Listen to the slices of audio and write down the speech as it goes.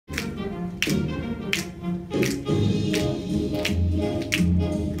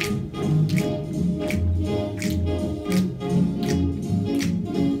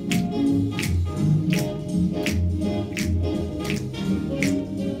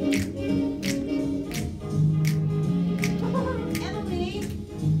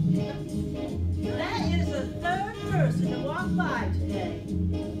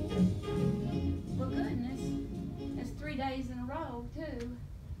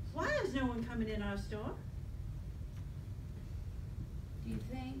Why is no one coming in our store? Do you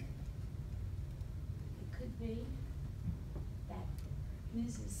think it could be that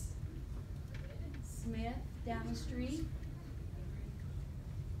Mrs. Smith down the street?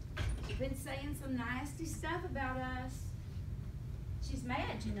 She's been saying some nasty stuff about us. She's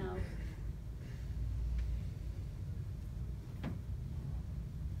mad, you know.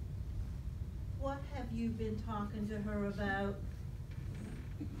 What have you been talking to her about?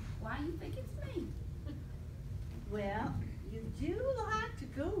 Why do you think it's me? Well, you do like to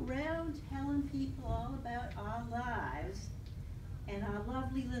go around telling people all about our lives and our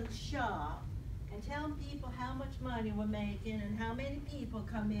lovely little shop and telling people how much money we're making and how many people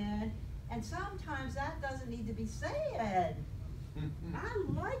come in, and sometimes that doesn't need to be said. I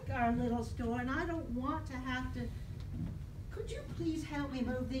like our little store and I don't want to have to. Could you please help me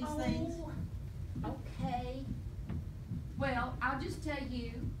move these things? Okay. Well, I'll just tell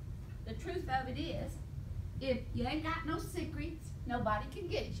you, the truth of it is, if you ain't got no secrets, nobody can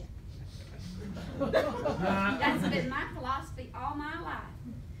get you. That's been my philosophy all my life.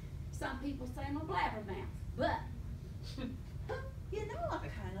 Some people say I'm a blabbermouth, but you know, I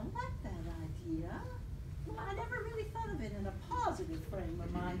kind of like that idea. Well, I never really thought of it in a positive frame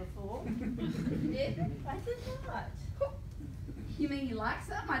of mind before. you didn't? I did not. You mean you like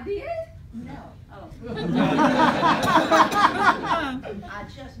something I did? No. Oh. I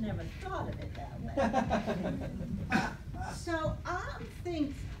just never thought of it that way. So I'm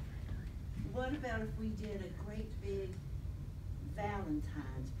thinking, what about if we did a great big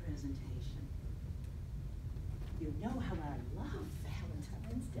Valentine's presentation? You know how I love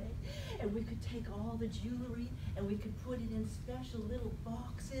Valentine's Day. And we could take all the jewelry and we could put it in special little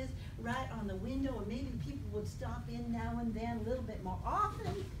boxes right on the window, and maybe people would stop in now and then a little bit more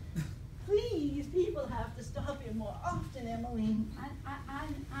often. Please, people have to stop in more often, Emmeline.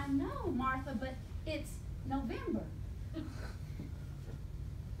 I know, Martha, but it's November. I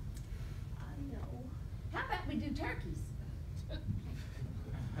know. How about we do turkeys?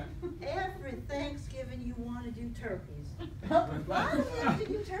 Every Thanksgiving you want to do turkeys. I don't have to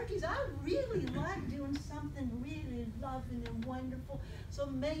do turkeys. I really like doing something really loving and wonderful. So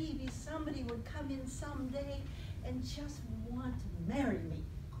maybe somebody would come in someday and just want to marry me.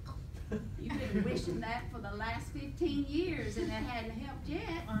 You've been wishing that for the last 15 years and it hadn't helped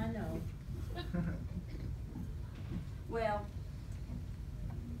yet. I know. Well,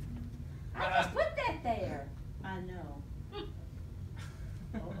 I just put that there. I know.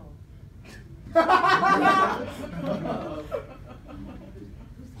 Uh-oh. Who's that?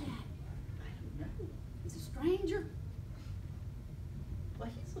 I don't know. He's a stranger. Well,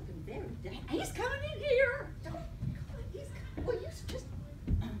 he's looking very dangerous. He's coming in here. Don't. He's coming. Well, you just.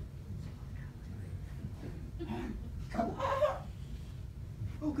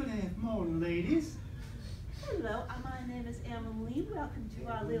 Oh, good afternoon, ladies. Hello, my name is Emily. Welcome to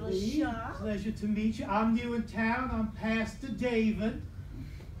our little Emily, shop. Pleasure to meet you. I'm new in town. I'm Pastor David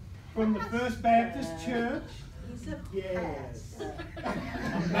from the First Baptist Church. He's a Yes. pastor.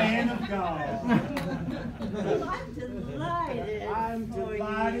 A man of God. Well, I'm delighted. I'm for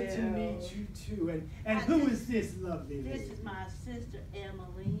delighted you. to meet you too. And who is this lovely lady? This is my sister,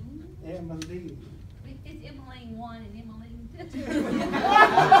 Emmeline. Emily. It's Emmeline 1 and Emmeline 2.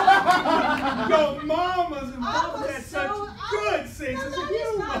 Your mama's and I mom was had so- such good sense of It's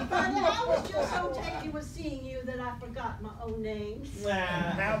humor. not funny. I was just so taken with seeing you that I forgot my own name. Wow,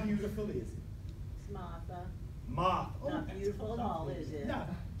 how beautiful is it? It's Martha. Martha. Not beautiful at all, is it? No.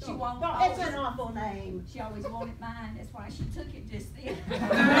 She won't. It's an awful name. She always wanted mine. That's why she took it just then.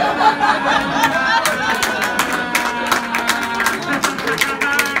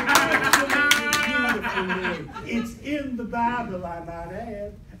 It's in the Bible, I might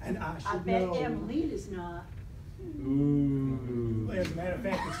add, and I should I bet know. Emmeline is not. Ooh. Well, as a matter of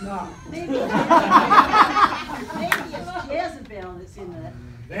fact, it's not. Maybe it's Jezebel that's in the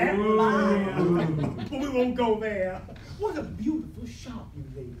That Bible. but we won't go there. What a beautiful shop you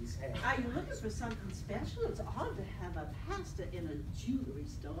ladies have. Are you looking for something special? It's odd to have a pastor in a jewelry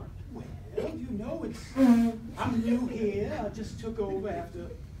store. Well, you know, I'm new here. I just took over after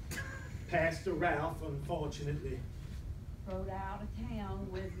Pastor Ralph, unfortunately. Rode out of town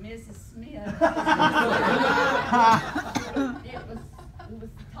with Mrs. Smith. It was the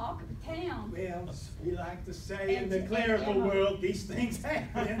talk of the town. Well, we like to say in And the to- clerical and- world, these things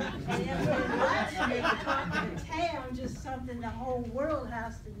happen. And Emmeline likes to make the talk of the town just something the whole world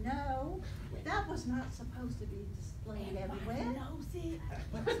has to know. That was not supposed to be displayed everywhere. knows it.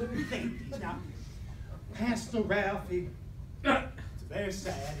 But ladies, now, Pastor Ralph, it's very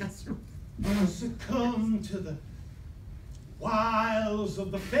sad. He succumbed to the wiles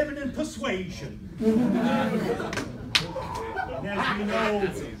of the feminine persuasion. And as we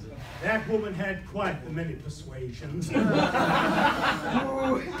know, that woman had quite the many persuasions.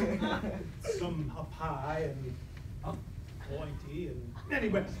 Some up high and up pointy and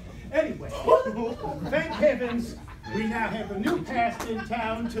anyway, thank heavens we now have a new pastor in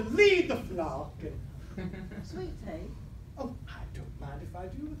town to lead the flock. Sweet tea. Oh, I don't mind if I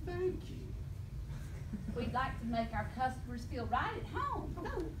do. Thank you. We'd like to make our customers feel right at home.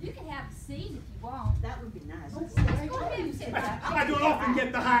 Oh, you can have a seat if you want. That would be nice. Go ahead and sit down. I don't often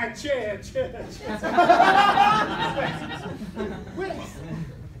get the high chair, Judge. Well,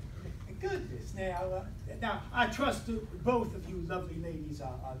 goodness, now I trust that both of you lovely ladies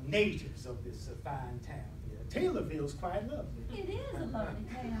are natives of this fine town here. Taylorville's quite lovely. It is a lovely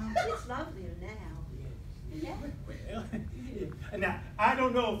town. It's lovelier now. Yeah. Well, now, I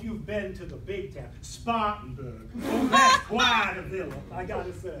don't know if you've been to the big town, Spartanburg. Oh, that's quite a villa, I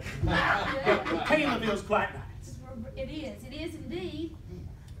gotta say. Taylorville's quite nice. It is indeed.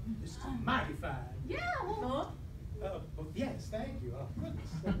 It's mighty fine. Yeah, well. Yes, thank you. Oh,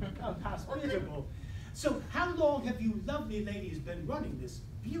 goodness. How hospitable. So, how long have you lovely ladies been running this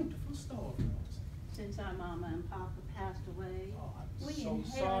beautiful store for us? Since our mama and papa passed away. Oh, I'm We so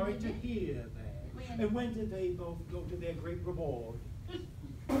inherited sorry to it. hear that. And when did they both go to their great reward?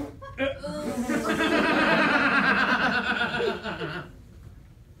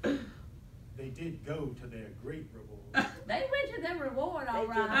 They did go to their great reward. They went to their reward, all They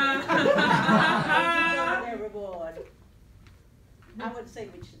did. right. They got their reward. I would say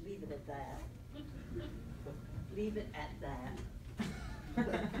we should leave it at that. Leave it at that.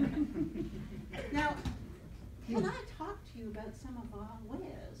 Now, can I talk to you about some of our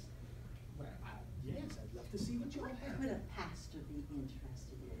wares? Well, yes, I'd love to see what you all What have. could a pastor be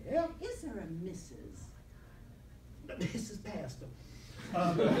interested in? Yeah. Is there a Mrs.? Mrs. Pastor.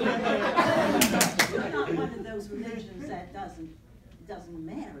 You're not one of those religions that doesn't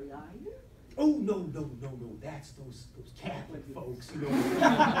marry, are you? Oh, no. That's those Catholic folks, you know.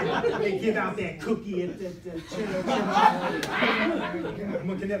 They give out that cookie at church.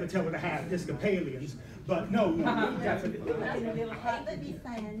 One can never tell with the half Episcopalians. But no, definitely. Let me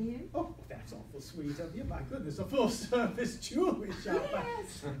fan you. Oh, that's awful sweet of you. My goodness, a full-service jewelry shop.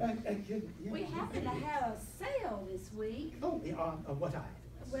 Yes. We happen to have a sale this week. Oh, what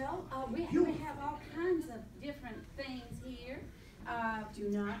items? Well, we have all kinds of different things here. Do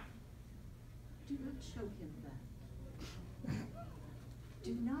not show him that.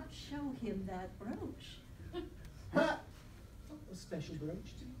 Do not show him that brooch. Huh? A special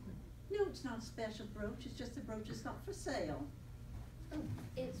brooch? No, it's not a special brooch. It's just a brooch. It's not for sale.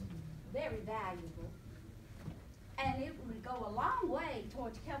 It's very valuable. And it would go a long way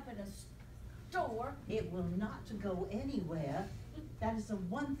towards helping a store. It will not go anywhere. That is the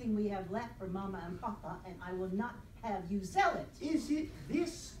one thing we have left for Mama and Papa, and I will not have you sell it. Is it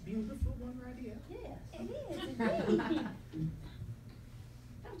this beautiful one right here? Yes. It is indeed.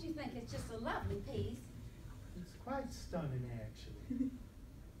 Don't you think it's just a lovely piece? It's quite stunning, actually.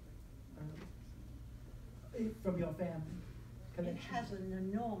 From your family It collection? has an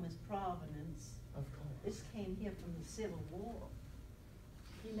enormous provenance. Of course. This came here from the Civil War.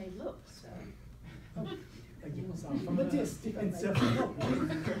 You may look so. Yes, from a distance.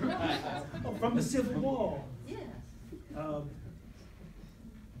 Oh, from the Civil War. Yes.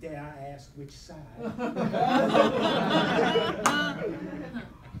 Dare I ask which side?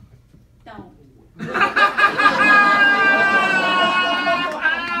 Don't.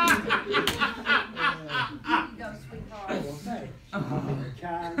 Go, sweetheart. Oh, thank you.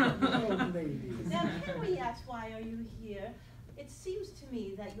 Kind old ladies. Now, can we ask why are you here? It seems to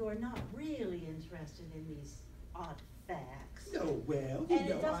me that you're not really interested in these artifacts. No, well, And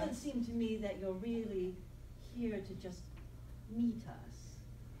it doesn't seem to me that you're really here to just meet us.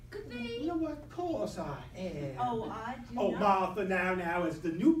 Could be. No, of course I am. Oh, I do Oh, not. Martha, now, as the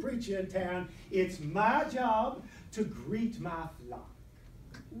new preacher in town, it's my job to greet my flock.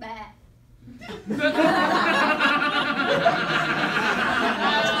 Back.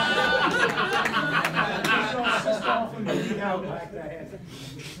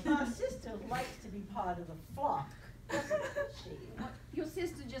 My sister likes to be part of the flock, doesn't she? Your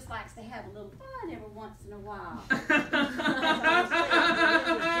sister just likes to have a little fun every once in a while.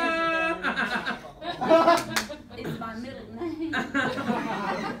 It's my middle name.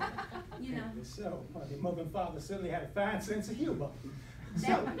 You know. So, your mother and father certainly had a fine sense of humor. So,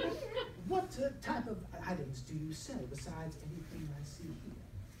 That one here. what type of items do you sell besides anything I see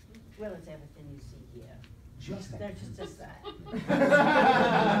here? Well, it's everything you see here. just that. They're just as that.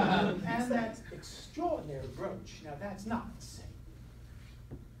 And that extraordinary brooch. Now that's not the same.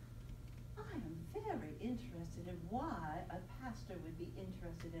 I am very interested in why a pastor would be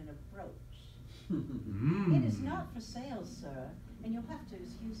interested in a brooch. It is not for sale, sir, and you'll have to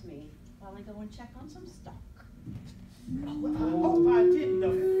excuse me while I go and check on some stock. Well, I hope I didn't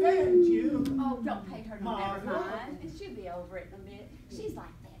offend you. Oh, don't pay her no never Margaret. mind. And she'll be over it in a minute. She's like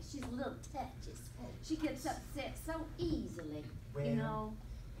that. She's a little touches. She gets upset so easily, Well, you know.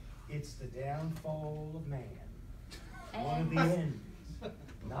 It's the downfall of man. One of And, the ends.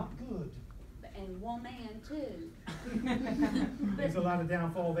 Not good. and woman too. There's a lot of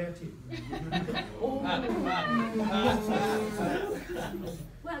downfall there too.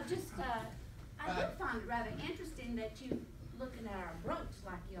 Well, just, I do find it rather interesting that you looking at our brooch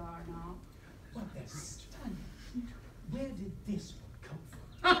like you are and all. Well, that's stunning. Where did this one come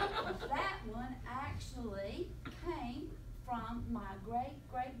from? That one actually came from my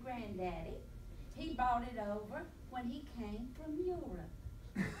great-great-granddaddy. He brought it over when he came from Europe.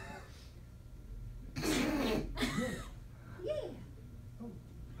 Yeah, Oh,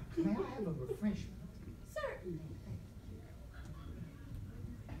 may I have a refreshment? certainly.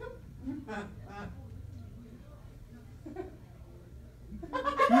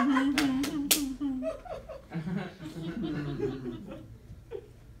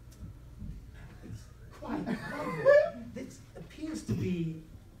 It's quite lovely. This appears to be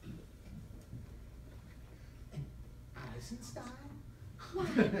an Eisenstein. Why,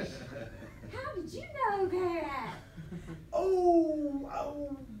 how did you know that?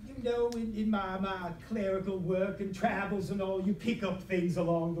 Oh, you know, in my clerical work and travels and all, you pick up things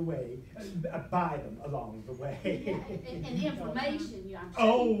along the way, buy them along the way. Yeah, and information, I'm sure.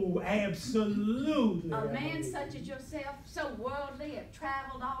 Oh, absolutely. A man Emily. such as yourself, so worldly, have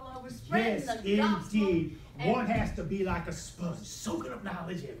traveled all over, spreading Yes, the gospel. indeed. and- One has to be like a sponge, soaking up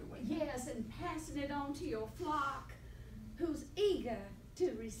knowledge everywhere. Yes, and passing it on to your flock, who's eager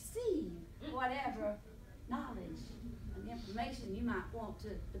to receive whatever knowledge and information you might want to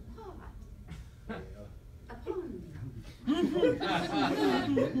depart upon them.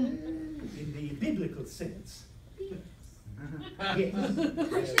 In the biblical sense. Yes. Yes.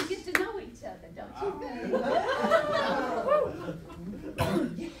 We should get to know each other, don't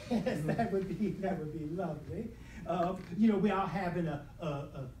you? Yes, that would be lovely. You know, we are having a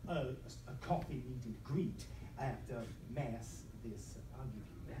coffee meet and greet after Mass this. I'll give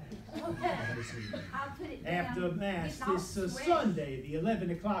you that. Okay, I'll put it down. After Mass Getting all this sweaty. Sunday, the 11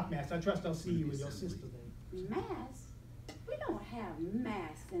 o'clock Mass. I trust I'll see you and your sister then. Mass? We don't have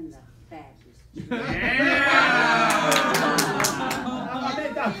Mass in the Baptist.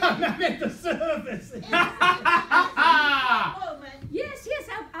 I meant the service. Woman. Yes,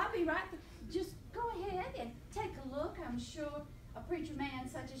 I'll be right. Just go ahead and take a look. I'm sure a preacher man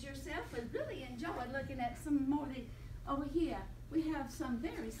such as yourself would really enjoy looking at some more of the, over here. We have some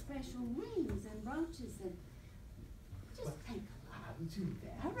very special rings and brooches and just take a look. I'll do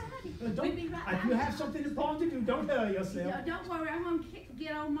that. All righty. Don't- We'll be right If you back. have something important to do, don't hurry yourself. Yeah, don't worry, I'm gonna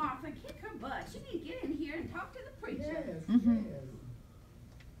get old Martha, kick her butt. She need to get in here and talk to the preacher. Yes, Mhm. yes.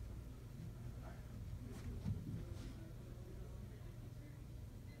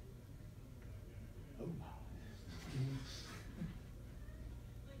 Oh,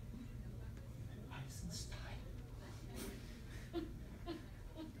 Eisenstein.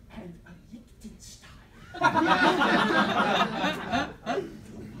 And Liechtenstein.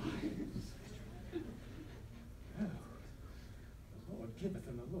 Oh, the Lord giveth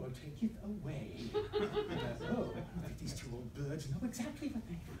and the Lord taketh away. Oh, look at these two old birds know exactly what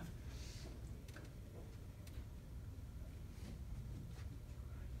they have.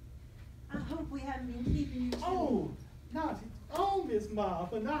 I hope we haven't been keeping you too. Oh, not at all, Miss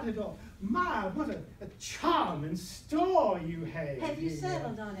Martha, not at all. My, what a charming store you have. Have you here.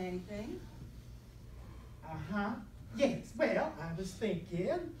 settled on anything? Uh-huh. Yes, well, I was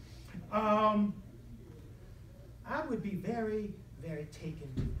thinking, I would be very, very taken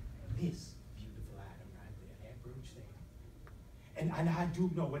with this beautiful item right there, that brooch there. And I do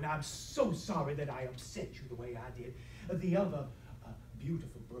know, and I'm so sorry that I upset you the way I did. The other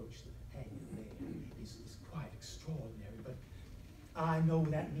beautiful brooch that hanging there is quite extraordinary, but I know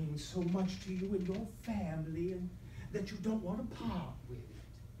that means so much to you and your family, and that you don't want to part with it.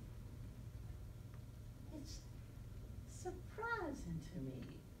 It's surprising to me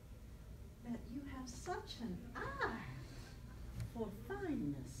that you have such an eye for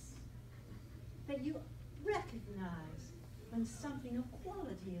fineness, that you recognize when something of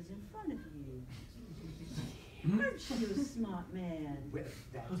quality is in front of you. Aren't you a smart man? Well,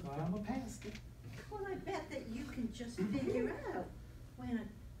 that's why I'm a pastor. Well, I bet that you can just figure out when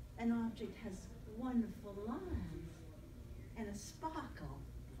an object has wonderful lines and a sparkle.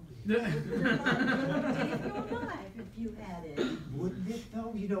 It'd be like your life if you had it. Wouldn't it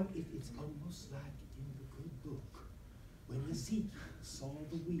though? You know, it's almost like in the good book when Ezekiel saw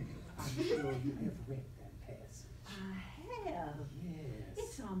the wheel. I'm sure you have read that passage. I have. Yes.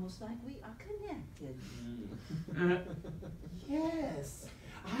 It's almost like we are connected. Yes.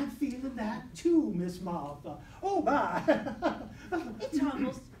 I'm feeling that too, Miss Martha. Oh my. It's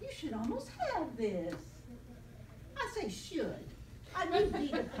almost, you should almost have this. I say should. I do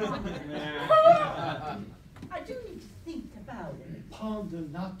need to ponder. I do need to think about it. Ponder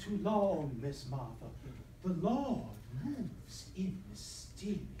not too long, Miss Martha. The Lord moves in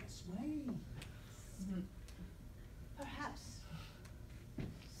mysterious ways. Perhaps,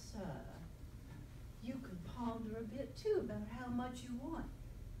 sir, you could ponder a bit too about how much you want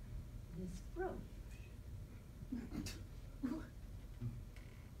this brooch.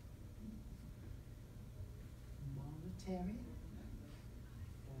 Monetary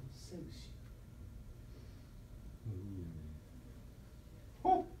or social?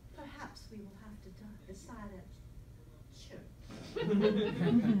 Oh. Perhaps we will have to decide at church.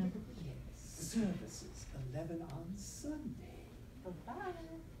 Yes, services 11 on Sunday. Bye-bye.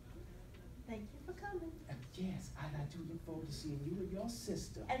 Thank you for coming. Yes, and I do look forward to seeing you and your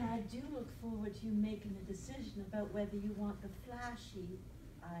sister. And I do look forward to you making a decision about whether you want the flashy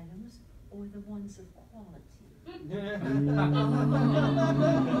items or the ones of quality.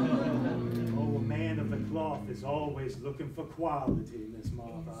 Oh, a man of the cloth is always looking for quality, Miss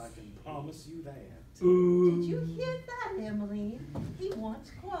Martha. I can promise you that. Did you hear that, Emmeline? He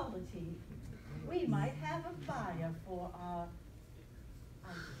wants quality. We might have a buyer for our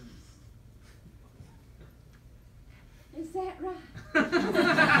items. Is that right?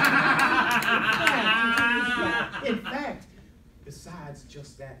 In fact, besides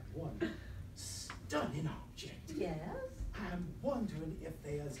just that one stunning object, Yes? I'm wondering if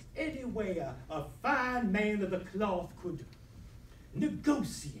there's any way a fine man of the cloth could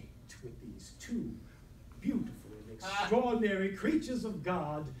negotiate with these two beautiful and extraordinary creatures of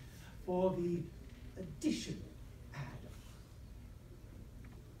God for the additional item.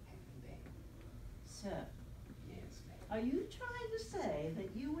 Sir, Yes, ma'am. are you trying to say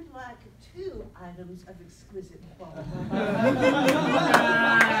that you would like 2 items of exquisite quality?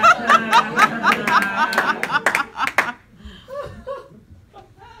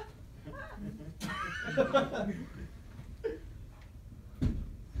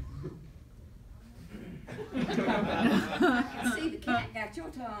 I can see the cat got your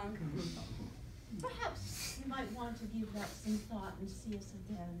tongue. Perhaps you might want to give that some thought and see us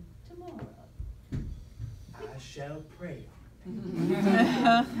again tomorrow. I shall pray.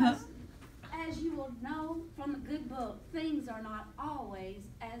 As you will know from the good book, things are not always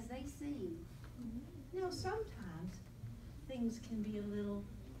as they seem. You know, sometimes things can be a little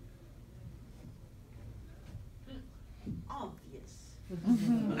obvious.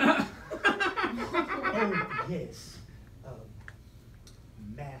 Oh, yes.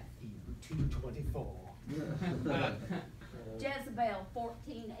 Matthew 2:24. Jezebel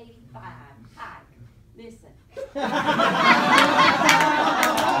 1485. Hi. Listen.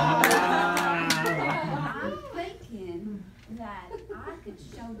 I'm thinking that I could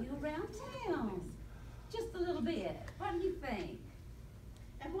show you around town. Just a little bit. What do you think?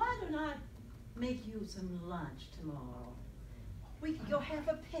 And why don't I make you some lunch tomorrow? We could go have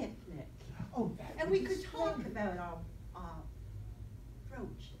a picnic. Oh, that And would we be could talk splendid. about our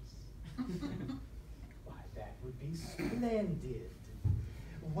brooches. Why, that would be splendid.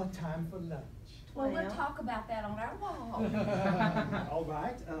 What time for lunch? Well, we'll 12. talk about that on our walk. All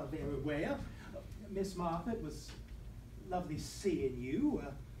right, very well. Miss Martha, it was lovely seeing you.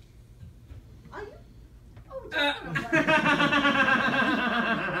 Are you? Oh, just a minute.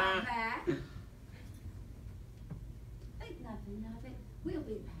 Back. Think nothing of it. We'll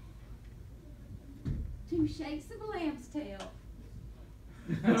be back. 2 shakes of a lamb's tail.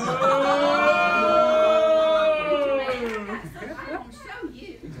 Preacher man, I got something I'm gonna show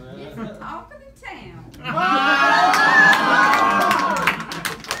you. It's the talk of the town. I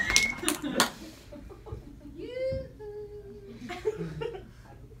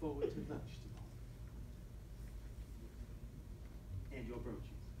look forward to lunch tomorrow. And your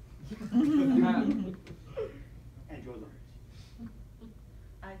brooches. And your lunch.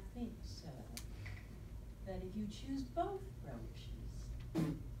 I think so. That if you choose both brooches,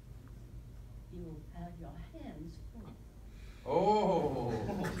 you will have your hands full. Oh.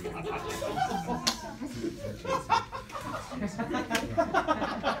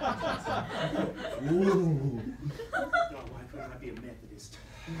 Ooh. Oh, why couldn't I be a Methodist?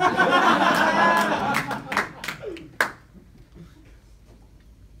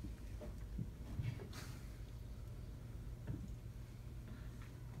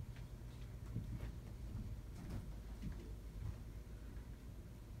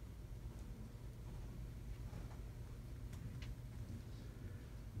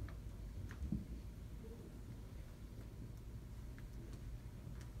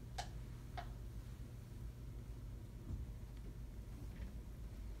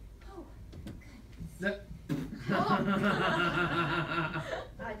 I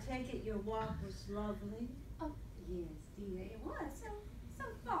take it your walk was lovely. Oh, yes, dear, it was. So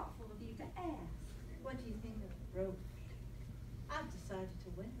thoughtful of you to ask. What do you think of the brooch? I've decided to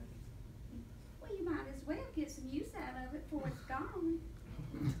wear it. Well, you might as well get some use out of it before it's gone.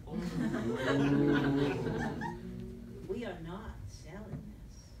 We are not selling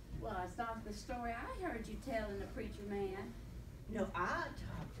this. Well, it's not the story I heard you telling the preacher man. No, I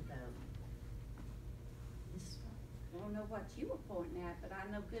talked about this one. I don't know what you were pointing at, but I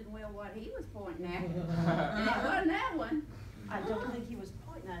know good and well what he was pointing at. And it wasn't that one. I don't think he was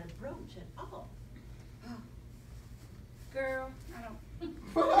pointing at a brooch at all. Girl, I don't.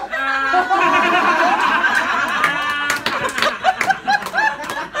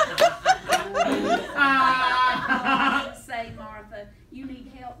 Say, Martha, you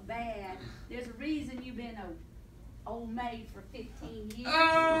need help bad. There's a reason you've been a old maid for 15 years.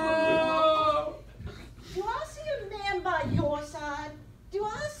 Oh. Do I see a man by your side? Do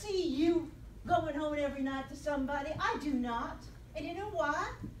I see you going home every night to somebody? I do not. And you know why?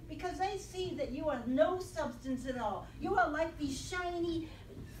 Because they see that you are no substance at all. You are like these shiny,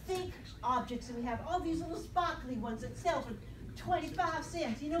 thick objects that we have. All these little sparkly ones that sell for 25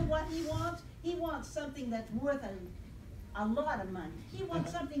 cents. You know what he wants? He wants something that's worth a lot of money. He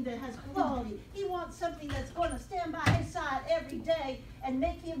wants something that has quality. He wants something that's going to stand by his side every day and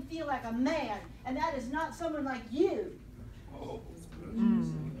make him feel like a man. And that is not someone like you. Oh.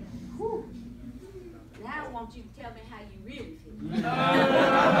 Whew. Now I want you to tell me how you really feel.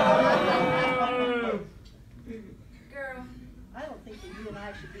 Girl, I don't think that you and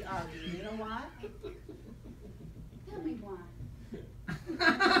I should be arguing. You know why? tell me why.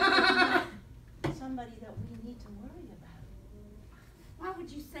 Somebody that we need to worry about. Why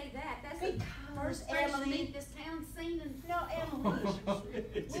would you say that? That's Because, the first fresh Emily- meat this town's seen and No, Emily,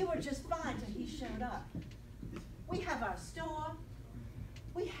 we were just fine till he showed up. We have our store.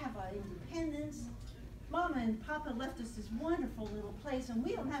 We have our independence. Mama and Papa left us this wonderful little place, and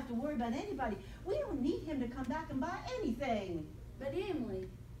we don't have to worry about anybody. We don't need him to come back and buy anything. but Emily,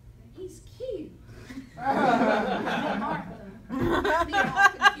 he's cute. Martha, be all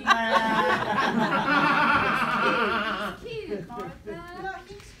confused. He's cute, No, Martha.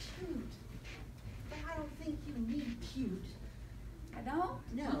 he's cute. But I don't think you need cute. I don't?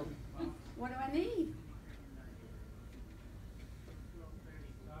 No. What do I need?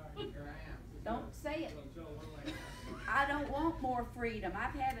 Don't say it. I don't want more freedom.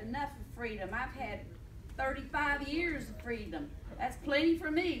 I've had enough of freedom. I've had 35 years of freedom. That's plenty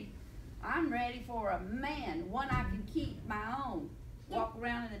for me. I'm ready for a man, one I can keep my own, walk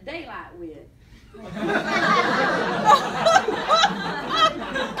around in the daylight with.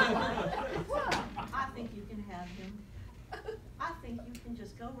 I think you can have him. I think you can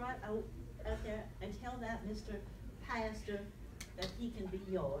just go right out there and tell that Mr. Pastor that he can be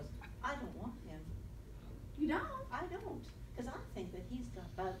yours. I don't want him. You don't? I don't. Because I think that he's got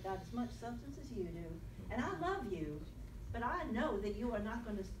as much substance as you do. And I love you. But I know that you are not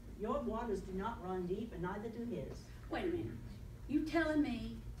going to, your waters do not run deep, and neither do his. Wait a minute. You telling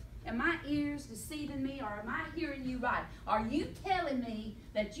me, am my ears deceiving me, or am I hearing you right? Are you telling me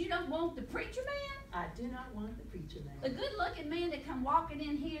that you don't want the preacher man? I do not want the preacher The man. good-looking man that come walking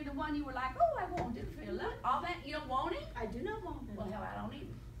in here, the one you were like, oh, I want to feel love. All that, you don't want him? I do not want him. Well, hell, I don't either.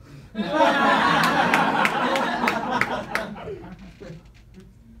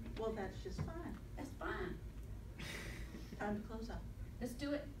 Well, that's just fine. That's fine. Time to close up. Let's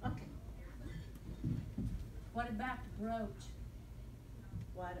do it. Okay. What about the brooch?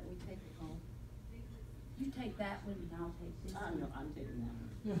 Why don't we take it home? You take that one and I'll take this one. No, I'm taking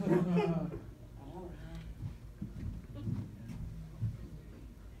that one. All right.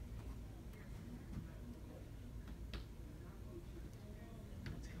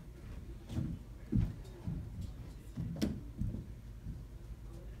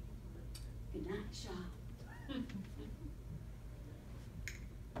 Good night, Shaw.